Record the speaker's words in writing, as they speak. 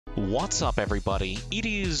What's up, everybody? It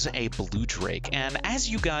is a Blue Drake, and as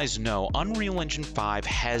you guys know, Unreal Engine 5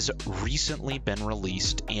 has recently been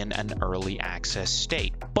released in an early access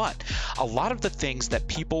state. But a lot of the things that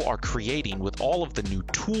people are creating with all of the new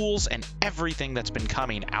tools and everything that's been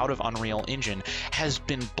coming out of Unreal Engine has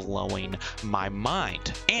been blowing my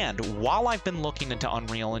mind. And while I've been looking into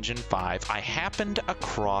Unreal Engine 5, I happened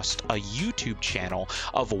across a YouTube channel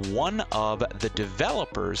of one of the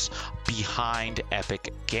developers behind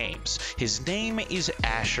Epic Games. His name is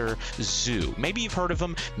Asher Zhu. Maybe you've heard of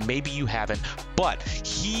him, maybe you haven't, but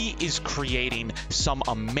he is creating some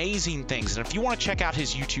amazing things. And if you want to check out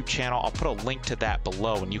his YouTube channel, I'll put a link to that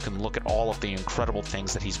below and you can look at all of the incredible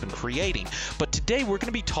things that he's been creating. But today we're going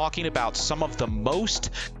to be talking about some of the most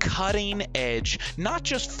cutting edge, not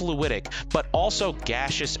just fluidic, but also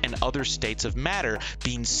gaseous and other states of matter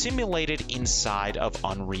being simulated inside of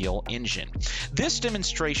Unreal Engine. This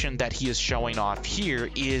demonstration that he is showing off here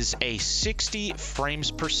is a 60 frames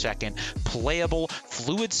per second playable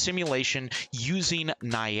fluid simulation using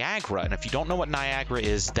Niagara. And if you don't know what Niagara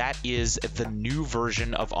is, that is the new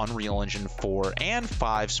version of Unreal Engine 4 and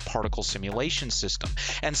 5's particle simulation system.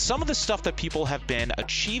 And some of the stuff that people have been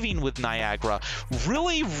achieving with Niagara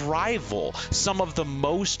really rival some of the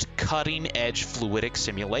most cutting edge fluidic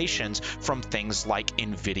simulations from things like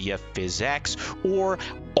NVIDIA PhysX or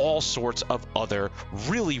all sorts of other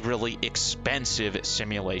really expensive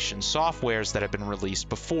simulation softwares that have been released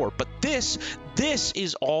before. But this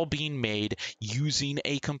is all being made using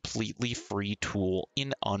a completely free tool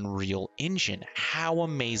in Unreal Engine. How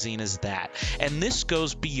amazing is that? And this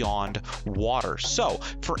goes beyond water. So,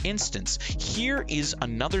 for instance, here is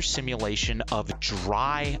another simulation of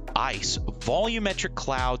dry ice, volumetric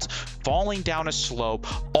clouds falling down a slope,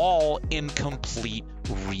 all in complete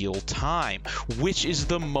real time, which is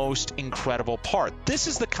the most incredible part. This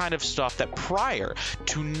is the kind of stuff that prior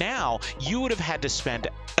to now you would have had to spend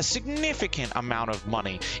a significant amount of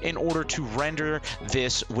money in order to render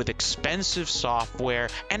this with expensive software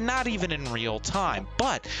and not even in real time.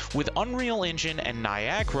 But with Unreal Engine and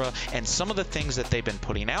Niagara and some of the things that they've been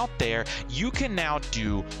putting out there, you can now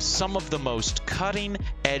do some of the most cutting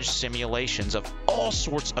edge simulations of all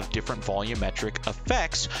sorts of different volumetric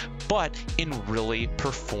effects, but in really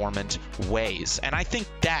performant ways. And I think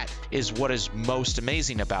that is what is most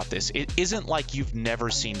amazing about this. It isn't like you've never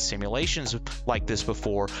seen simulations like this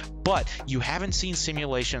before, but you haven't seen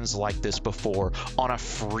simulations like this before on a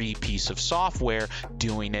free piece of software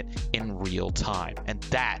doing it in real time. And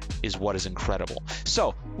that is what is incredible.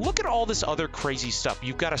 So look at all this other crazy stuff.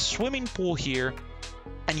 You've got a swimming pool here,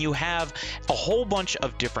 and you have a whole bunch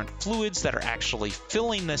of different fluids that are actually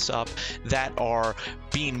filling this up that are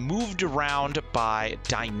being moved around by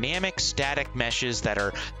dynamic static meshes that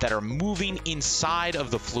are moving inside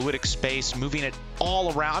of the fluidic space, moving it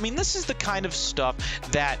all around. I mean, this is the kind of stuff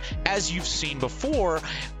that, as you've seen before,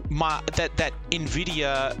 that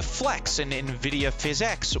NVIDIA Flex and NVIDIA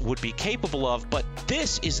PhysX would be capable of. But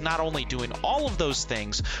this is not only doing all of those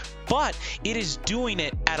things, but it is doing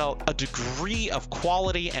it at a degree of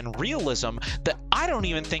quality and realism that I don't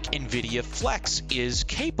even think NVIDIA Flex is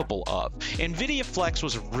capable of. NVIDIA Flex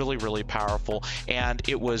was really powerful, and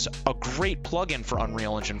it was a great plugin for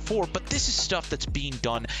Unreal Engine 4, but this is stuff that's being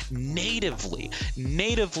done natively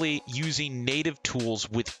using native tools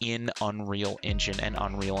within Unreal Engine and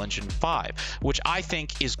Unreal Engine 5, which I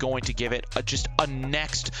think is going to give it just a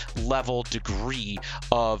next level degree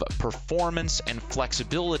of performance and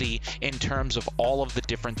flexibility in terms of all of the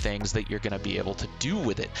different things that you're going to be able to do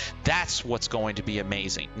with it. That's what's going to be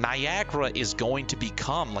amazing. Niagara is going to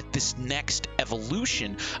become like this next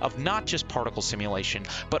evolution of not just particle simulation,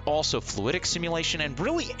 but also fluidic simulation and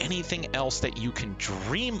really anything else that you can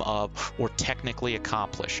dream of or technically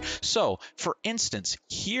accomplish. So, for instance,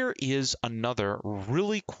 here is another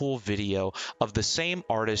really cool video of the same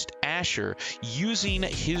artist, Asher, using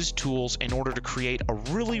his tools in order to create a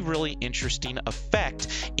really interesting effect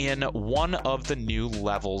in one of the new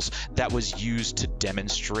levels that was used to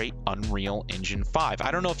demonstrate Unreal Engine 5.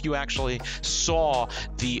 I don't know if you actually saw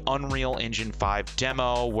the Unreal Engine 5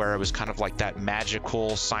 demo where it was kind of like that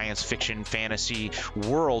magical science fiction fantasy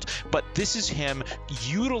world, but this is him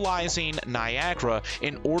utilizing Niagara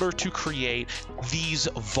in order to create these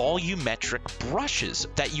volumetric brushes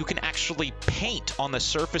that you can actually paint on the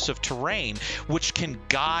surface of terrain, which can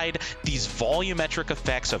guide these volumetric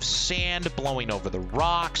effects of sand blowing over the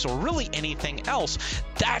rocks or really anything else.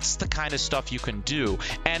 That's the kind of stuff you can do.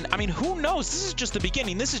 And I mean, who knows? This is just the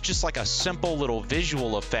beginning. This is just like a simple little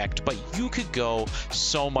visual effect, but you could go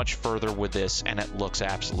so much further with this and it looks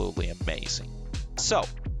absolutely amazing. So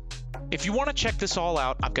If you want to check this all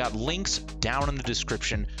out, I've got links down in the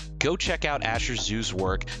description. Go check out Asher Zhu's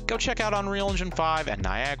work. Go check out Unreal Engine 5 and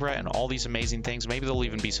Niagara and all these amazing things. Maybe there'll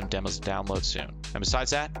even be some demos to download soon. And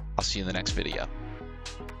besides that, I'll see you in the next video.